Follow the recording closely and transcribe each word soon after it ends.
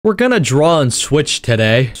We're gonna draw and switch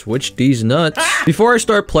today. Switch these nuts. Before I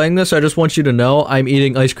start playing this, I just want you to know I'm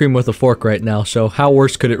eating ice cream with a fork right now, so how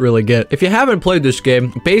worse could it really get? If you haven't played this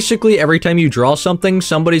game, basically every time you draw something,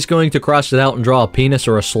 somebody's going to cross it out and draw a penis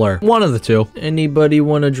or a slur. One of the two. Anybody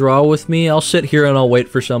want to draw with me? I'll sit here and I'll wait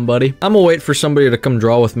for somebody. I'm gonna wait for somebody to come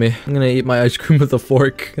draw with me. I'm gonna eat my ice cream with a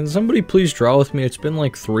fork. Can somebody please draw with me? It's been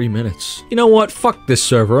like 3 minutes. You know what? Fuck this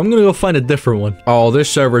server. I'm gonna go find a different one. Oh, this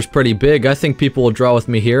server's pretty big. I think people will draw with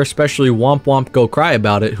me here. Especially Womp Womp Go Cry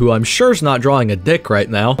About It, who I'm sure is not drawing a dick right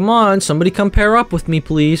now. Come on, somebody come pair up with me,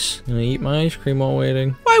 please. I'm gonna eat my ice cream while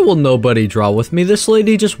waiting. Why will nobody draw with me? This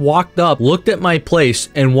lady just walked up, looked at my place,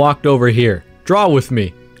 and walked over here. Draw with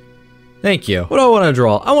me. Thank you. What do I want to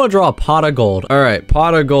draw? I want to draw a pot of gold. All right,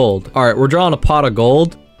 pot of gold. All right, we're drawing a pot of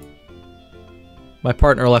gold. My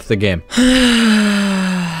partner left the game.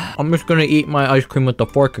 I'm just gonna eat my ice cream with the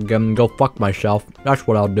fork again and go fuck myself. That's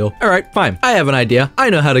what I'll do. Alright, fine. I have an idea.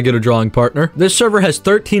 I know how to get a drawing partner. This server has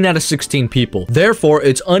 13 out of 16 people. Therefore,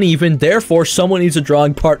 it's uneven. Therefore, someone needs a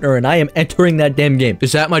drawing partner and I am entering that damn game.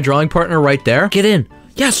 Is that my drawing partner right there? Get in.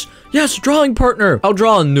 Yes! Yes, drawing partner! I'll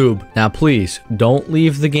draw a noob. Now, please, don't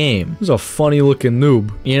leave the game. This is a funny looking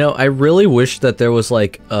noob. You know, I really wish that there was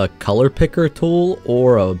like a color picker tool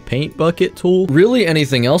or a paint bucket tool. Really,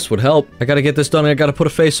 anything else would help. I gotta get this done. I gotta put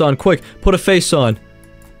a face on. Quick, put a face on.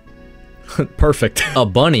 Perfect. A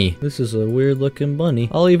bunny. This is a weird looking bunny.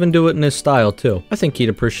 I'll even do it in his style too. I think he'd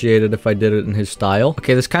appreciate it if I did it in his style.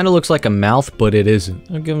 Okay, this kind of looks like a mouth, but it isn't.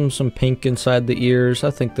 I'll give him some pink inside the ears.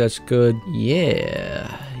 I think that's good.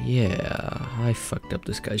 Yeah, I fucked up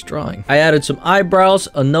this guy's drawing. I added some eyebrows,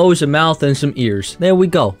 a nose, a mouth, and some ears. There we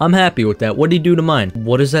go. I'm happy with that. What did he do to mine?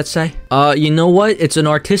 What does that say? You know what? It's an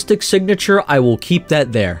artistic signature. I will keep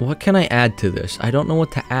that there. What can I add to this? I don't know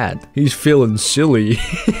what to add. He's feeling silly.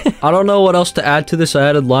 I don't know what else to add to this. I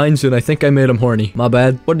added lines, and I think I made him horny. My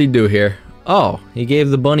bad. What did he do here? Oh, he gave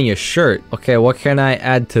the bunny a shirt. Okay, what can I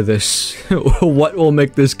add to this? What will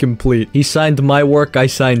make this complete? He signed my work, I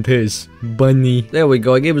signed his. Bunny. There we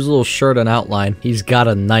go. I gave his little shirt an outline. He's got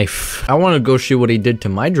a knife. I want to go see what he did to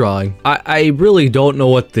my drawing. I really don't know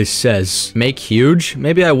what this says. Make huge?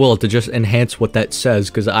 Maybe I will to just enhance what that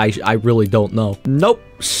says because I really don't know. Nope.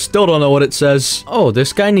 Still don't know what it says. Oh,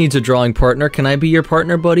 this guy needs a drawing partner. Can I be your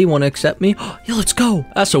partner, buddy? Want to accept me? Yeah, let's go.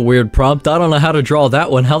 That's a weird prompt. I don't know how to draw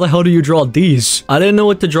that one. How the hell do you draw D's? I didn't know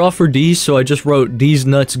what to draw for D's, so I just wrote D's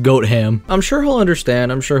nuts goat ham. I'm sure he'll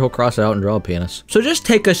understand. I'm sure he'll cross out and draw a penis. So just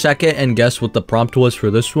take a second and guess what the prompt was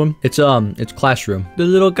for this one. It's classroom. The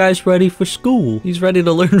little guy's ready for school. He's ready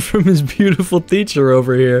to learn from his beautiful teacher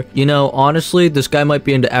over here. You know, honestly, this guy might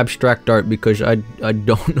be into abstract art because I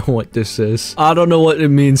don't know what this is. I don't know what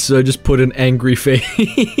it means, so I just put an angry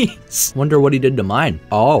face. Wonder what he did to mine.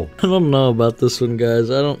 Oh, I don't know about this one,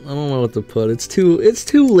 guys. I don't know what to put. It's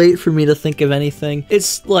too late for me to think of anything.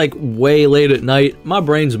 It's like way late at night. My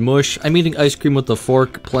brain's mush. I'm eating ice cream with a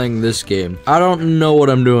fork playing this game. I don't know what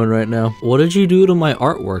I'm doing right now. What did you do to my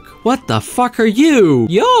artwork? What the fuck are you?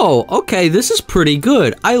 Yo, okay, this is pretty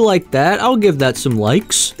good. I like that. I'll give that some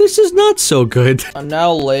likes. This is not so good. I'm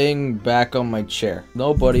now laying back on my chair.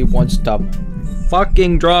 Nobody wants to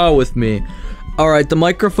fucking draw with me. Alright, the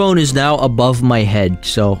microphone is now above my head,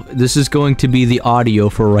 so this is going to be the audio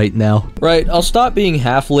for right now. Right, I'll stop being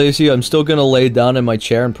half lazy. I'm still gonna lay down in my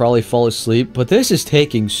chair and probably fall asleep, but this is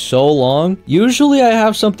taking so long. Usually I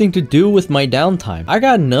have something to do with my downtime. I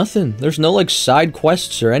got nothing. There's no like side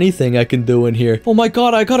quests or anything I can do in here. Oh my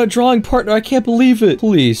god, I got a drawing partner. I can't believe it.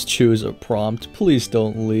 Please choose a prompt. Please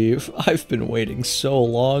don't leave. I've been waiting so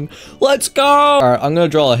long. Let's go! Alright, I'm gonna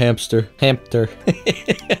draw a hamster. Hamster.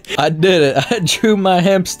 I did it. I drew my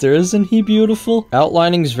hamster. Isn't he beautiful?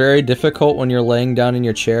 Outlining is very difficult when you're laying down in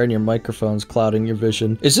your chair and your microphone's clouding your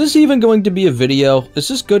vision. Is this even going to be a video? Is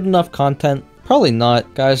this good enough content? Probably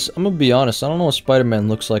not. Guys, I'm gonna be honest. I don't know what Spider-Man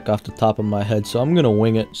looks like off the top of my head, so I'm gonna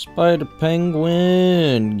wing it.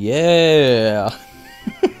 Spider-Penguin. Yeah.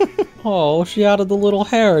 Oh, she added the little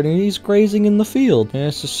heron and he's grazing in the field. And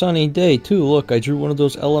it's a sunny day too. Look, I drew one of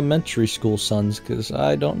those elementary school suns because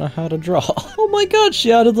I don't know how to draw. Oh my god,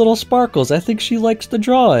 she added little sparkles. I think she likes the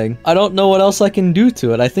drawing. I don't know what else I can do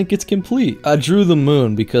to it. I think it's complete. I drew the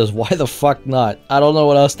moon because why the fuck not? I don't know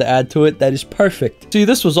what else to add to it. That is perfect. See,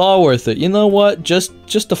 this was all worth it. You know what? Just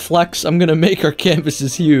to flex, I'm gonna make our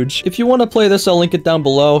canvases huge. If you want to play this, I'll link it down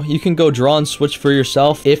below. You can go draw and switch for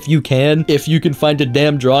yourself if you can. If you can find a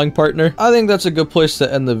damn drawing partner. I think that's a good place to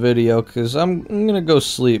end the video because I'm gonna go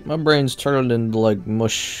sleep. My brain's turning into like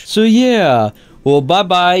mush. So yeah, well bye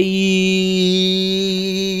bye.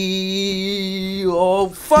 Oh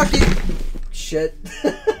fuck it. shit.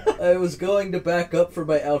 I was going to back up for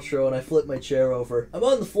my outro and I flipped my chair over. I'm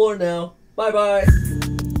on the floor now.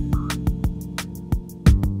 Bye-bye.